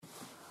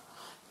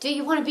Do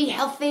you want to be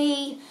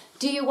healthy?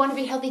 Do you want to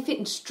be healthy, fit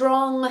and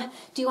strong?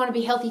 Do you want to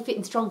be healthy, fit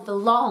and strong for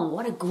long?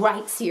 What a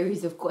great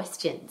series of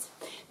questions.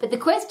 But the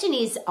question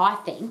is, I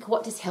think,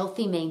 what does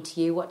healthy mean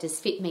to you? What does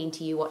fit mean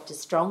to you? What does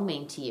strong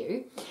mean to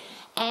you?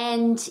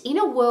 And in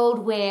a world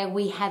where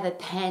we have a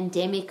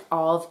pandemic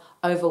of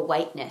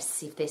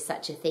overweightness, if there's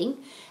such a thing,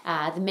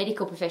 the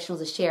medical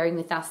professionals are sharing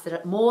with us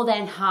that more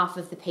than half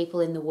of the people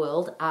in the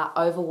world are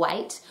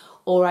overweight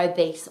or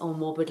obese or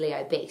morbidly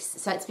obese.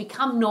 So it's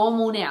become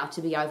normal now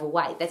to be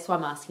overweight. That's why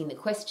I'm asking the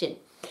question.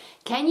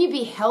 Can you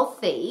be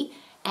healthy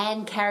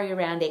and carry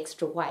around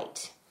extra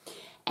weight?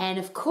 And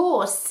of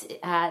course,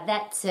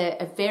 that's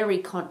a very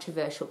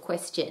controversial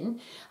question.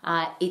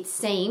 It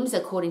seems,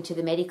 according to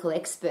the medical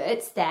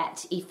experts,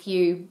 that if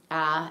you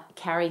are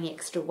carrying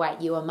extra weight,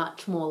 you are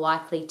much more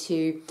likely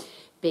to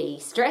be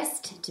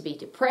stressed, to be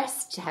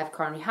depressed, to have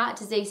coronary heart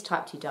disease,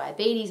 type 2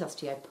 diabetes,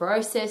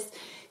 osteoporosis,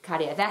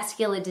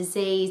 cardiovascular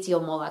disease. You're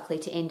more likely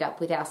to end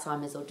up with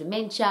Alzheimer's or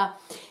dementia.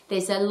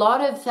 There's a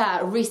lot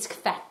of risk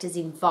factors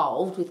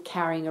involved with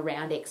carrying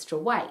around extra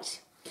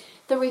weight.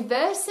 The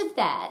reverse of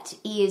that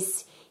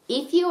is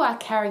if you are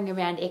carrying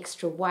around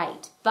extra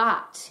weight,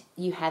 but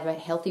you have a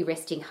healthy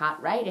resting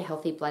heart rate, a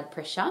healthy blood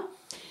pressure,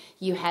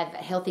 you have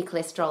healthy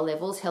cholesterol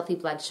levels, healthy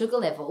blood sugar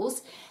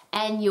levels,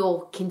 and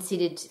you're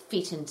considered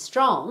fit and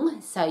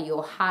strong, so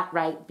your heart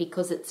rate,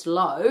 because it's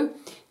low,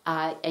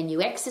 and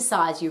you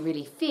exercise, you're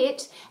really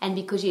fit, and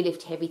because you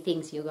lift heavy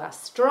things, you are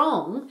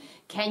strong,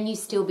 can you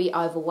still be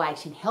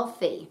overweight and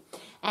healthy?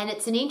 And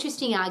it's an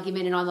interesting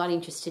argument, and I'm not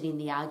interested in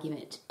the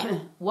argument.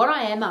 What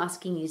I am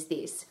asking is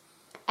this.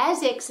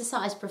 As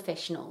exercise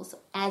professionals,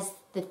 as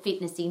the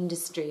fitness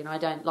industry, and I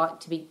don't like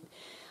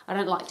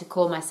to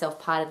call myself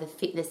part of the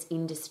fitness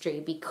industry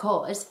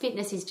because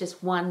fitness is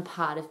just one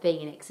part of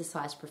being an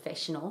exercise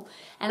professional.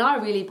 And I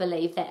really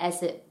believe that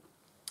as a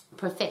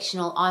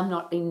professional, I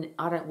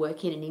don't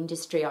work in an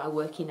industry, I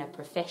work in a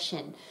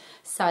profession.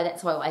 So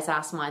that's why I always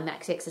ask my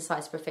max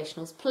exercise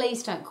professionals,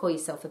 please don't call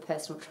yourself a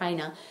personal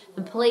trainer,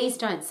 and please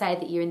don't say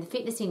that you're in the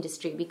fitness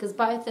industry, because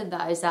both of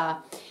those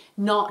are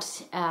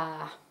not,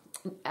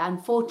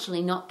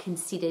 unfortunately, not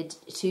considered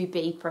to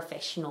be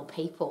professional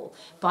people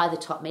by the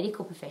top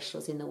medical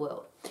professionals in the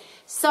world.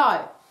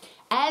 So,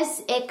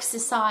 as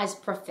exercise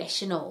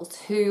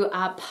professionals who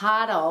are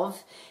part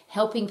of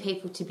helping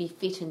people to be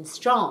fit and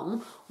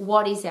strong,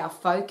 what is our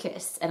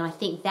focus? And I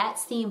think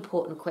that's the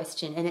important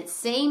question. And it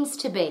seems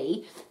to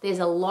be there's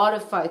a lot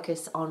of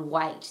focus on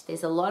weight.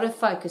 There's a lot of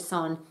focus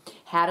on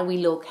how do we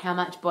look, how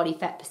much body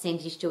fat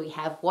percentage do we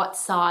have, what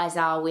size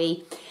are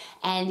we?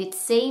 And it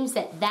seems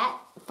that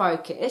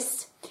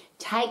focus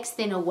takes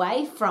then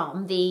away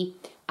from the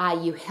are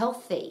you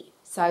healthy?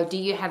 So do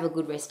you have a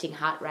good resting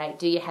heart rate?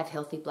 Do you have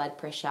healthy blood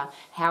pressure?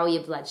 How are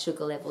your blood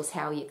sugar levels?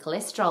 How are your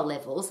cholesterol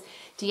levels?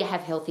 Do you have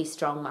healthy,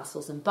 strong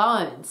muscles and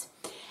bones?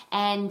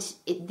 And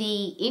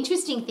the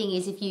interesting thing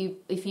is if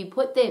you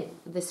put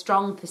the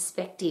strong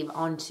perspective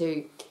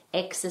onto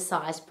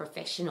exercise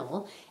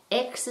professional,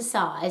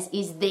 exercise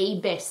is the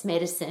best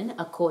medicine,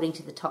 according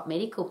to the top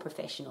medical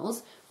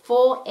professionals,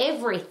 for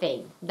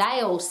everything.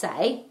 They all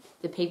say,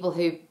 the people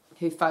who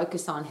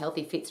focus on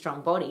healthy, fit,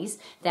 strong bodies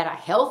that are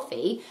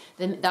healthy,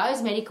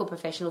 those medical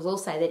professionals all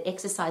say that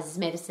exercise is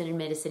medicine and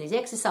medicine is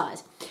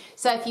exercise.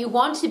 So if you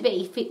want to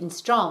be fit and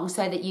strong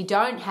so that you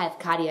don't have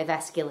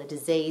cardiovascular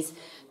disease,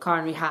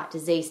 coronary heart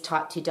disease,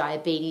 type 2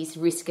 diabetes,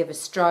 risk of a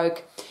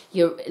stroke,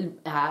 your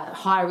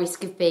high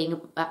risk of being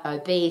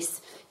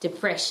obese,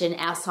 depression,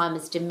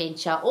 Alzheimer's,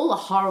 dementia, all the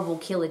horrible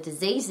killer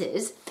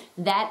diseases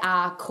that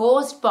are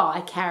caused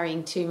by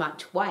carrying too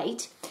much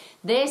weight,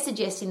 they're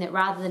suggesting that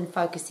rather than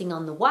focusing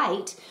on the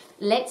weight,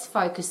 let's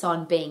focus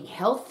on being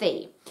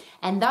healthy.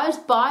 And those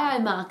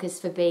biomarkers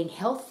for being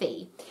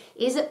healthy,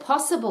 is it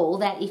possible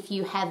that if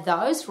you have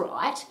those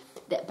right,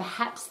 that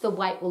perhaps the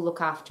weight will look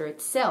after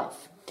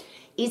itself?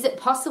 Is it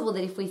possible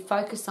that if we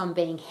focus on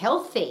being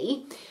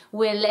healthy,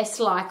 we're less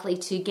likely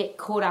to get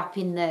caught up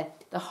in the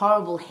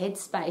horrible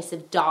headspace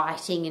of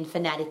dieting and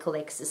fanatical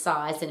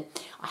exercise and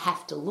I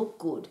have to look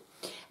good?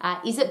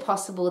 Is it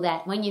possible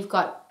that when you've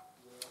got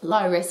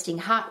low resting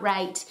heart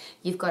rate,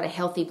 you've got a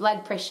healthy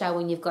blood pressure,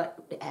 when you've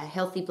got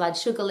healthy blood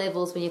sugar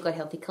levels, when you've got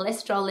healthy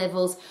cholesterol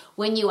levels,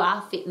 when you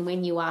are fit and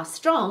when you are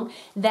strong,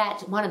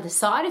 that one of the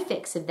side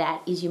effects of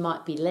that is you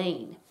might be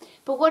lean.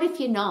 But what if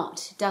you're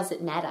not? Does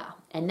it matter?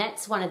 And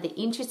that's one of the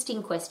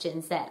interesting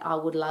questions that I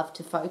would love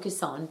to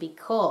focus on,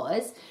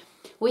 because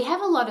we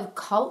have a lot of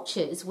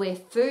cultures where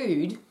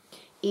food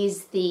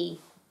is the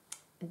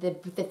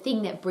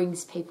thing that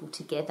brings people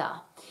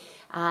together.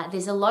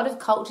 There's a lot of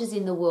cultures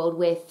in the world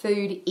where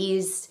food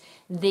is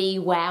the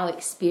wow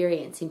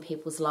experience in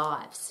people's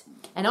lives.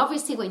 And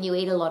obviously when you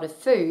eat a lot of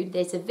food,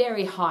 there's a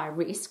very high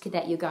risk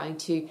that you're going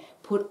to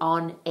put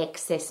on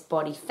excess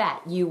body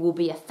fat. You will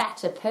be a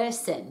fatter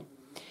person.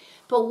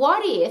 But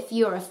what if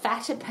you're a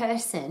fatter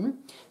person,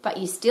 but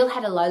you still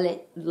had a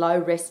low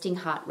resting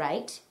heart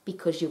rate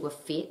because you were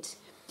fit?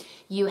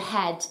 You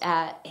had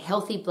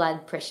healthy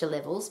blood pressure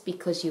levels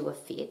because you were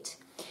fit.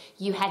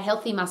 You had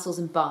healthy muscles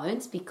and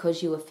bones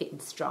because you were fit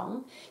and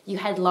strong. You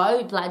had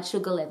low blood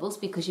sugar levels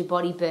because your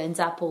body burns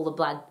up all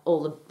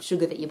the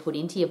sugar that you put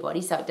into your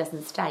body so it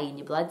doesn't stay in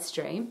your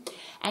bloodstream.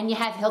 And you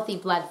have healthy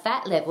blood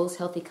fat levels,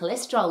 healthy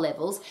cholesterol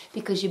levels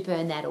because you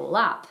burn that all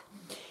up.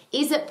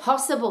 Is it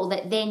possible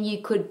that then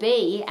you could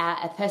be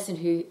a person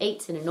who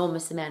eats an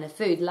enormous amount of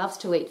food, loves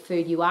to eat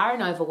food, you are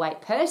an overweight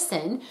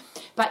person,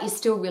 but you're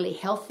still really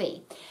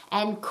healthy?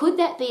 And could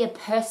that be a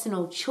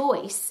personal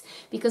choice?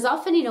 Because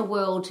often in a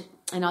world,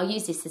 and I'll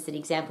use this as an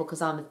example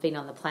because I've been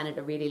on the planet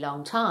a really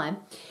long time,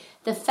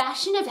 the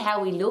fashion of how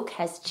we look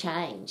has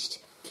changed.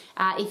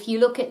 If you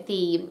look at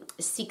the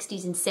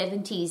 60s and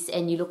 70s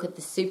and you look at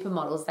the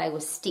supermodels, they were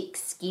stick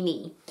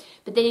skinny.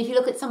 But then if you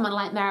look at someone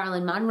like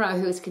Marilyn Monroe,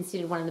 who is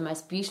considered one of the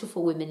most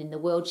beautiful women in the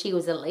world, she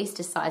was at least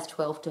a size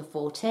 12 to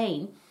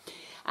 14.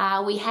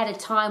 We had a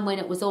time when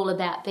it was all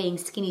about being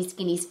skinny,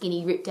 skinny,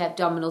 skinny, ripped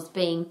abdominals,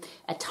 being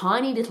a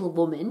tiny little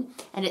woman.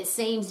 And it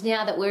seems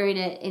now that we're in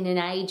an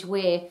age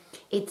where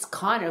it's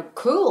kind of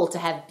cool to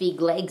have big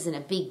legs and a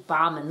big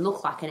bum and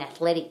look like an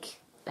athletic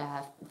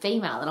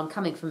female. And I'm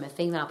coming from a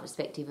female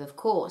perspective, of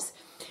course.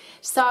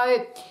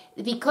 So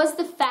because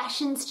the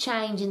fashions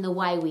change in the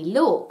way we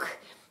look,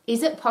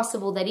 is it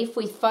possible that if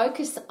we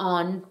focus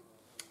on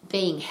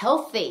being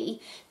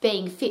healthy,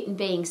 being fit and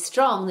being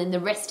strong, then the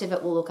rest of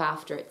it will look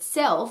after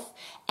itself?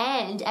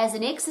 And as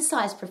an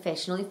exercise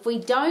professional, if we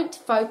don't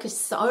focus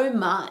so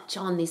much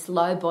on this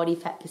low body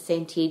fat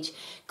percentage,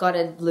 got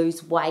to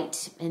lose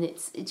weight, and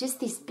it's just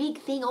this big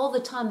thing all the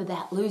time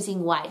about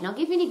losing weight. And I'll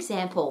give you an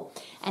example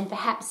and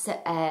perhaps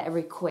a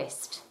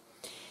request.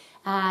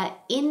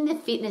 In the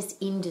fitness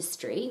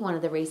industry, one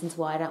of the reasons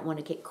why I don't want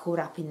to get caught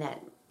up in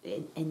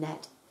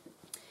that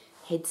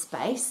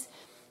headspace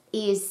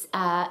is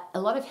a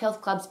lot of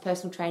health clubs,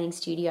 personal training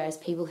studios,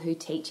 people who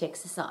teach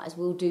exercise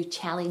will do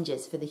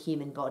challenges for the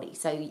human body.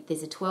 So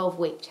there's a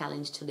 12-week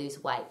challenge to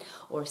lose weight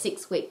or a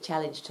 6-week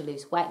challenge to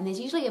lose weight, and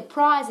there's usually a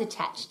prize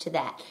attached to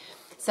that.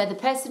 So the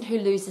person who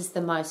loses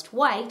the most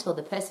weight or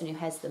the person who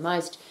has the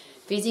most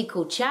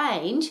physical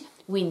change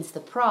wins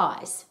the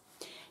prize.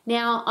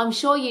 Now, I'm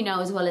sure you know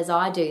as well as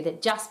I do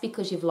that just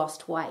because you've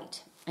lost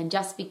weight and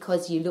just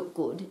because you look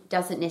good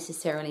doesn't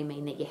necessarily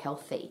mean that you're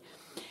healthy.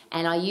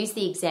 And I use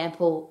the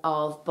example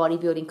of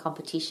bodybuilding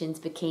competitions,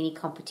 bikini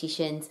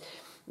competitions,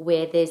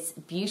 where there's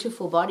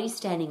beautiful bodies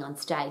standing on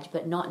stage,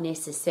 but not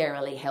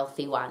necessarily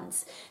healthy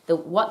ones.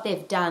 What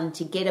they've done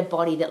to get a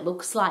body that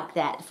looks like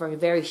that for a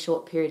very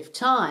short period of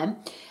time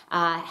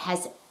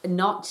has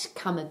not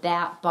come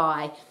about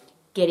by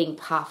getting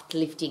puffed,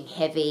 lifting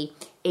heavy,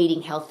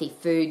 eating healthy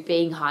food,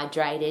 being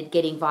hydrated,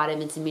 getting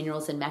vitamins and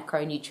minerals and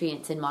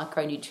macronutrients and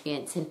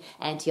micronutrients and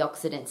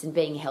antioxidants, and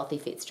being a healthy,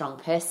 fit, strong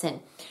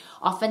person.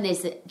 Often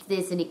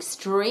there's an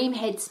extreme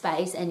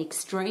headspace and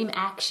extreme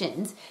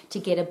actions to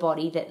get a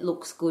body that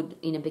looks good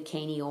in a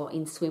bikini or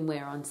in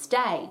swimwear on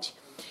stage,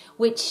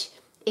 which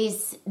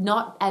is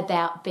not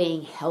about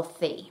being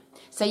healthy.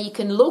 So you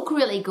can look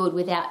really good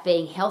without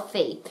being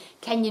healthy.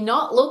 Can you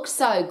not look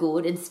so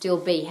good and still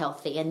be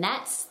healthy? And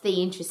that's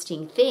the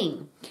interesting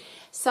thing.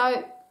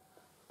 So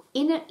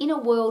in a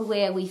world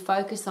where we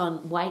focus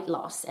on weight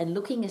loss and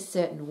looking a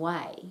certain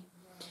way,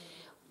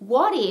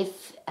 what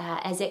if,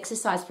 as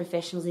exercise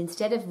professionals,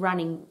 instead of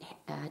running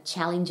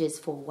challenges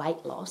for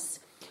weight loss,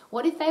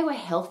 what if they were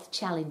health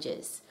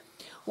challenges?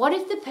 What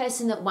if the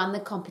person that won the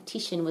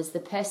competition was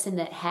the person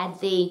that had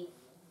the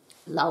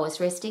lowest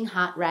resting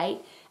heart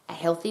rate, a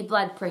healthy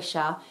blood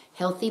pressure,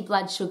 healthy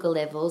blood sugar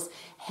levels,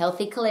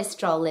 healthy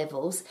cholesterol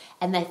levels,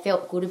 and they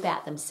felt good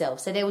about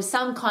themselves? So there was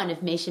some kind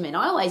of measurement.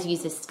 I always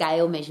use a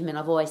scale measurement.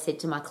 I've always said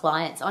to my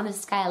clients, on a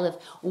scale of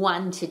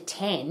 1 to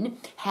 10,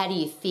 how do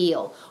you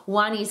feel?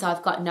 1 is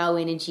I've got no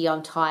energy,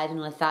 I'm tired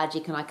and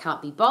lethargic and I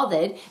can't be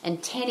bothered.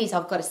 And 10 is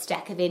I've got a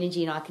stack of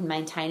energy and I can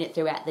maintain it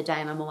throughout the day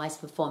and I'm always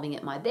performing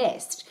at my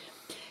best.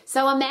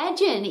 So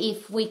imagine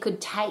if we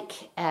could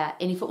take, and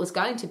if it was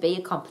going to be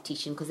a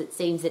competition, because it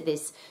seems that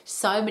there's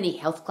so many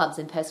health clubs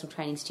and personal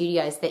training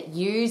studios that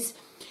use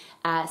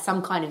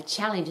some kind of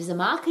challenge as a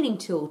marketing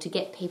tool to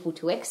get people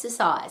to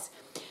exercise.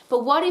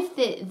 But what if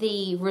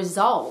the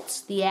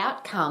result, the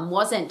outcome,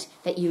 wasn't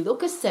that you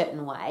look a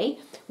certain way?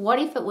 What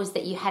if it was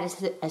that you had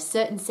a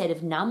certain set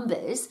of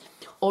numbers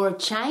or a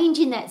change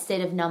in that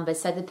set of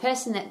numbers? So the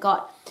person that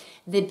got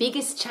the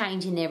biggest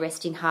change in their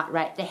resting heart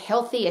rate, the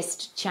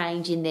healthiest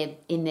change in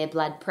their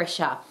blood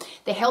pressure,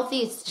 the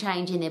healthiest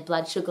change in their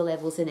blood sugar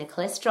levels and their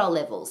cholesterol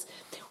levels.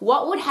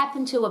 What would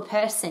happen to a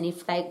person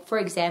if they, for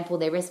example,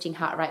 their resting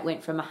heart rate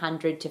went from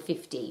 100 to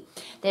 50,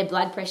 their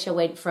blood pressure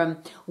went from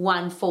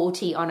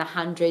 140 on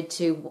 100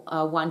 to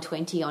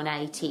 120 on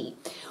 80?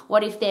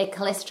 What if their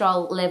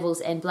cholesterol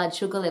levels and blood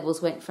sugar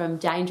levels went from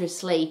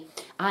dangerously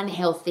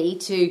unhealthy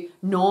to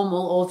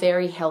normal or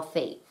very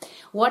healthy?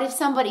 What if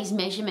somebody's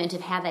measurement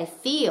of how they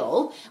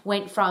feel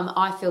went from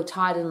I feel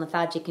tired and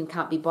lethargic and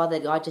can't be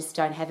bothered, I just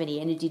don't have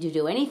any energy to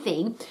do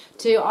anything,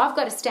 to I've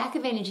got a stack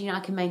of energy and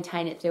I can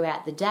maintain it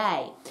throughout the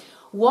day?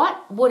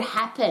 What would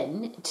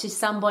happen to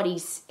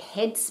somebody's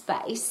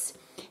headspace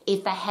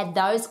if they had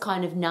those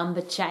kind of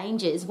number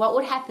changes, what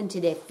would happen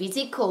to their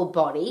physical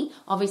body?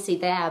 Obviously,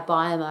 they are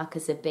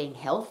biomarkers of being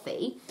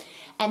healthy.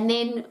 And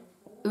then,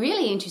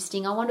 really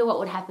interesting, I wonder what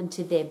would happen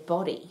to their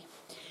body.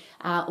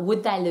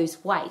 Would they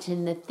lose weight?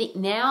 And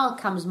now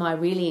comes my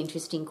really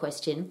interesting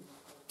question.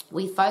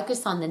 We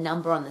focus on the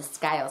number on the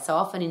scale. So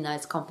often in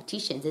those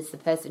competitions, it's the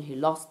person who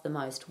lost the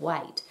most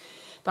weight.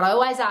 But I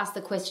always ask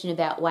the question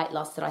about weight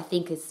loss that I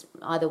think is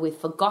either we've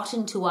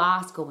forgotten to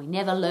ask or we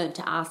never learnt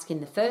to ask in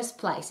the first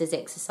place as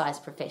exercise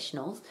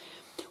professionals.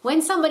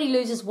 When somebody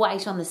loses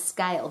weight on the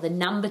scale, the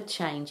number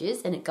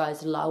changes and it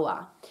goes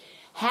lower.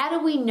 How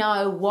do we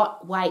know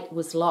what weight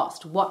was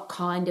lost? What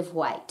kind of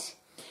weight?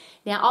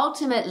 Now,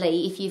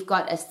 ultimately, if you've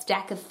got a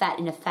stack of fat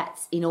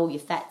in all your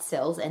fat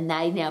cells and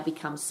they now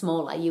become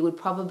smaller, you would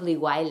probably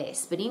weigh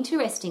less. But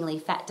interestingly,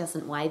 fat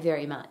doesn't weigh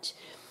very much.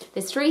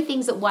 There's 3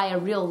 things that weigh a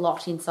real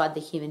lot inside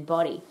the human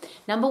body.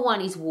 Number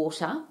 1 is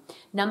water,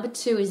 number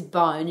 2 is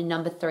bone, and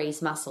number 3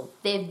 is muscle.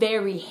 They're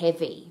very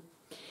heavy.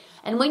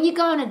 And when you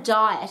go on a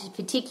diet,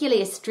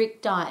 particularly a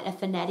strict diet, a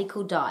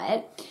fanatical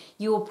diet,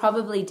 you will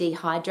probably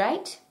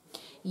dehydrate,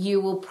 you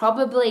will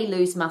probably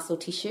lose muscle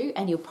tissue,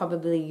 and you'll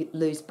probably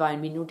lose bone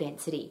mineral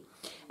density.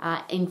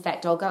 In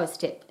fact, I'll go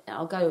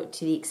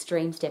to the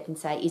extreme step and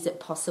say, is it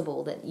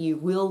possible that you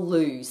will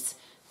lose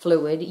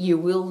fluid, you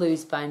will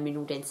lose bone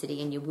mineral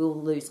density, and you will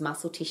lose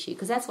muscle tissue?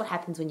 Because that's what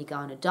happens when you go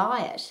on a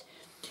diet.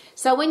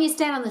 So when you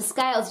stand on the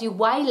scales, you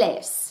weigh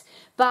less.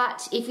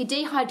 But if you're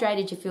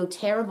dehydrated, you feel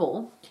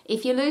terrible.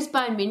 If you lose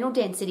bone mineral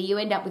density, you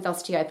end up with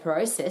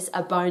osteoporosis,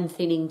 a bone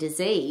thinning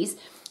disease.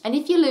 And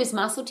if you lose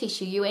muscle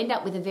tissue, you end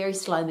up with a very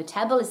slow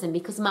metabolism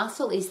because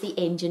muscle is the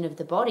engine of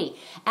the body.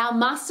 Our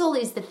muscle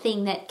is the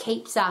thing that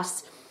keeps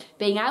us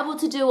being able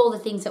to do all the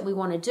things that we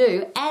want to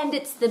do, and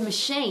it's the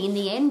machine,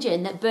 the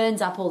engine, that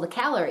burns up all the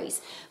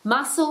calories.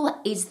 Muscle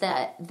is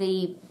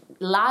the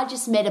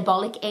largest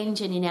metabolic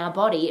engine in our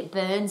body. It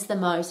burns the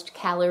most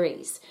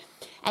calories.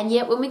 And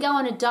yet when we go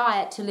on a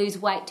diet to lose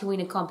weight to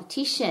win a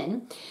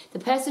competition, the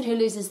person who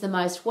loses the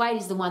most weight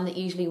is the one that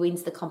usually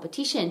wins the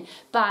competition.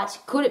 But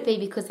could it be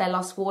because they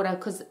lost water,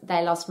 because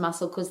they lost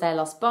muscle, because they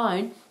lost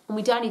bone? And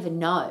we don't even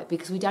know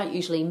because we don't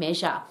usually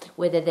measure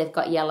whether they've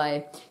got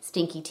yellow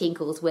stinky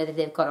tinkles, whether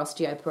they've got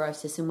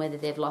osteoporosis, and whether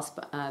they've lost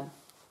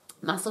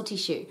muscle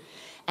tissue.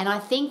 And I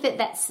think that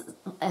that's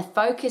a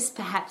focus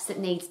perhaps that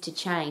needs to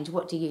change.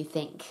 What do you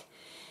think?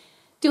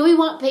 Do we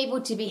want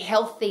people to be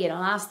healthy? And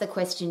I'll ask the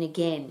question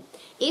again.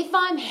 If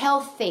I'm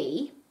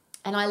healthy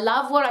and I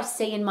love what I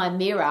see in my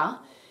mirror,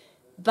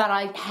 but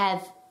I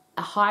have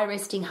a high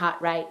resting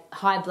heart rate,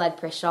 high blood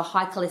pressure,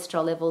 high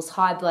cholesterol levels,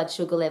 high blood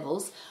sugar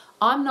levels,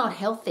 I'm not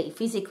healthy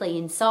physically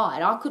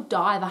inside. I could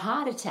die of a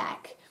heart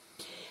attack.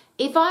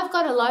 If I've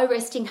got a low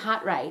resting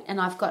heart rate and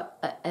I've got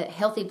a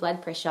healthy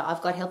blood pressure,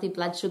 I've got healthy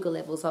blood sugar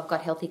levels, I've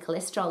got healthy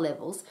cholesterol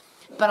levels,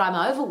 but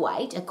I'm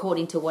overweight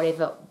according to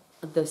whatever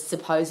the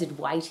supposed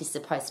weight is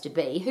supposed to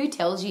be. Who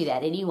tells you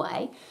that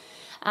anyway?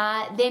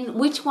 Then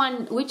which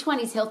one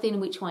is healthy and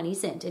which one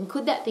isn't? And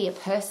could that be a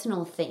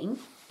personal thing?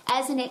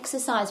 As an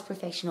exercise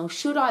professional,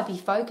 should I be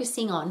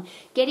focusing on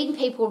getting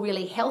people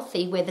really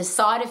healthy where the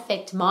side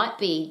effect might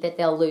be that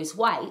they'll lose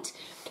weight?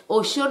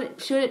 Or should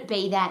it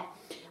be that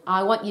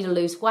I want you to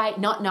lose weight,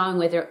 not knowing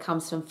whether it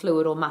comes from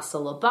fluid or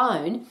muscle or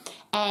bone,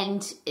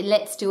 and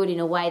let's do it in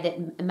a way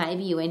that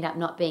maybe you end up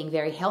not being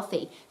very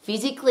healthy,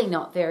 physically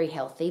not very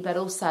healthy, but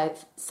also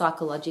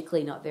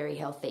psychologically not very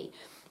healthy.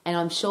 And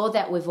I'm sure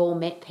that we've all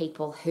met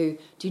people who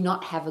do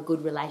not have a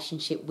good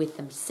relationship with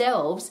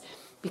themselves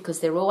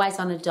because they're always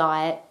on a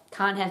diet,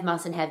 can't have,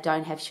 mustn't have,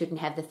 don't have, shouldn't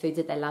have the foods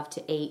that they love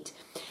to eat.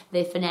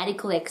 They're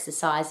fanatical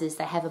exercisers.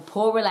 They have a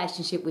poor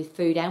relationship with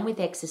food and with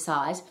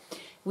exercise,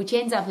 which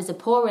ends up as a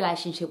poor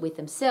relationship with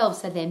themselves.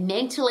 So they're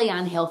mentally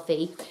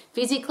unhealthy,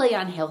 physically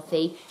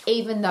unhealthy,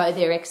 even though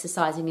they're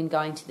exercising and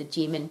going to the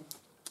gym and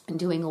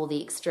doing all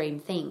the extreme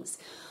things.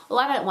 Well,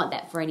 I don't want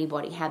that for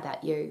anybody. How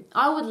about you?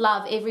 I would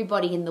love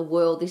everybody in the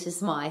world, this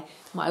is my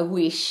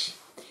wish,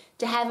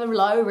 to have a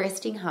low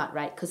resting heart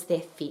rate because they're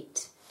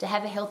fit, to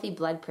have a healthy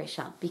blood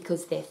pressure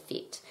because they're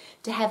fit,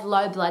 to have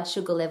low blood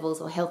sugar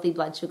levels or healthy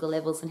blood sugar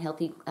levels and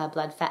healthy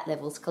blood fat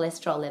levels,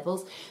 cholesterol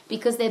levels,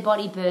 because their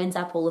body burns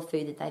up all the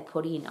food that they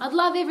put in. I'd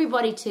love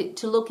everybody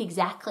to look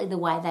exactly the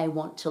way they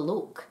want to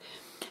look.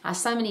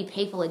 So many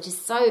people are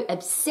just so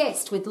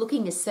obsessed with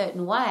looking a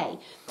certain way.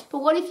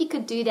 But what if you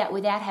could do that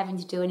without having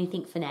to do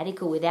anything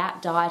fanatical,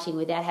 without dieting,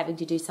 without having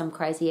to do some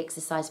crazy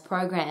exercise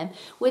program,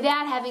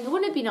 without having,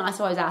 wouldn't it be nice,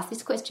 I always ask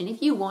this question,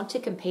 if you want to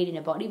compete in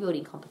a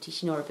bodybuilding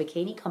competition or a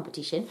bikini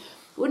competition,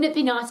 wouldn't it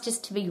be nice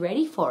just to be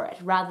ready for it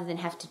rather than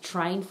have to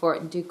train for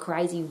it and do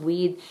crazy,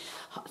 weird,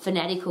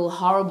 fanatical,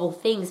 horrible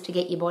things to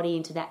get your body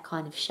into that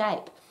kind of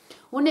shape?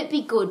 Wouldn't it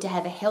be good to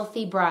have a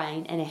healthy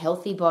brain and a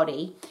healthy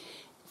body,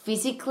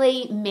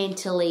 physically,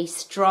 mentally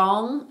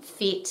strong,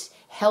 fit,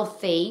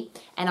 healthy?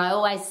 And I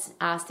always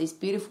ask this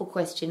beautiful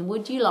question,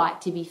 would you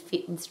like to be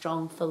fit and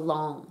strong for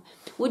long?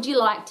 Would you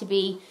like to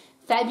be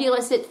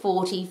fabulous at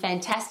 40,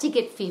 fantastic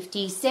at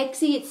 50,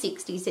 sexy at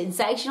 60,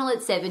 sensational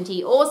at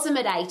 70, awesome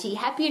at 80,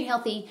 happy and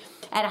healthy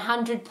at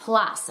 100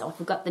 plus. Oh, I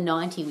forgot the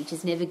 90, which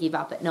is never give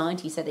up at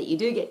 90, so that you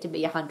do get to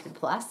be 100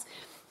 plus.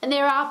 And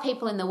there are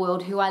people in the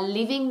world who are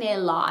living their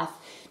life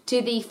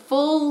to the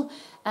full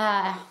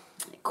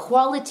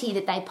quality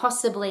that they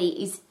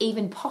possibly is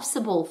even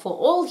possible for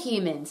all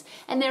humans,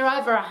 and they're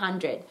over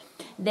 100.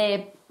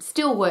 They're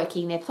still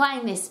working, they're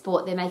playing their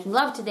sport, they're making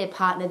love to their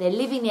partner, they're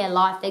living their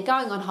life, they're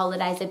going on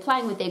holidays, they're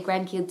playing with their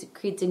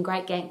grandkids and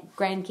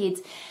great-grandkids,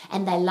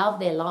 and they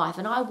love their life.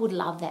 And I would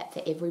love that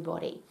for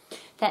everybody,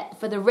 that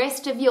for the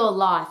rest of your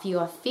life you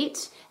are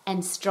fit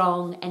and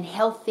strong and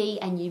healthy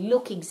and you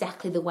look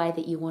exactly the way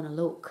that you want to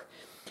look.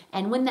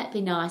 And wouldn't that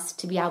be nice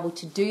to be able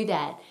to do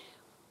that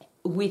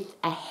with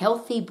a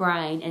healthy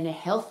brain and a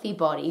healthy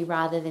body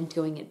rather than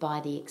doing it by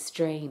the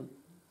extreme?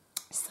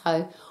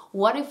 So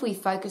what if we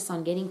focus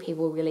on getting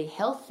people really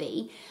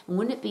healthy? And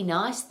wouldn't it be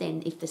nice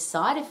then if the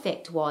side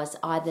effect was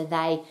either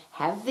they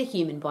have the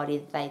human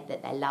body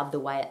that they love the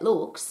way it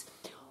looks,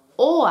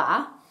 or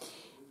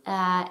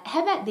how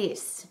about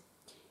this?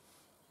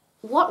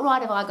 What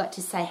right have I got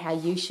to say how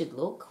you should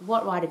look?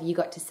 What right have you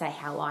got to say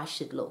how I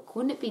should look?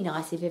 Wouldn't it be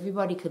nice if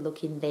everybody could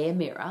look in their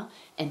mirror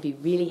and be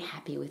really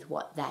happy with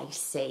what they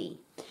see?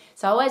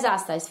 So I always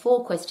ask those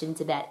 4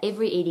 questions about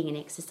every eating and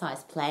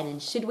exercise plan,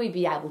 and should we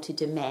be able to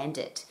demand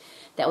it?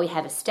 That we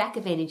have a stack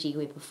of energy,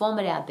 we perform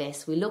at our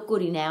best, we look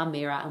good in our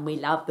mirror, and we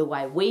love the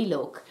way we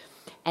look,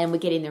 and we're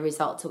getting the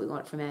results that we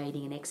want from our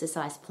eating and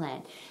exercise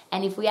plan.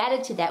 And if we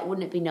added to that,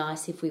 wouldn't it be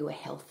nice if we were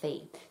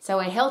healthy? So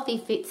we're healthy,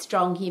 fit,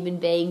 strong human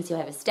beings who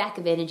have a stack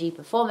of energy,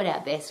 perform at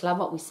our best, love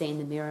what we see in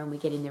the mirror, and we're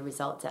getting the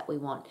results that we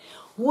want.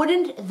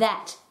 Wouldn't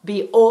that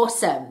be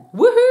awesome?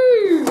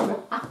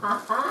 Woohoo!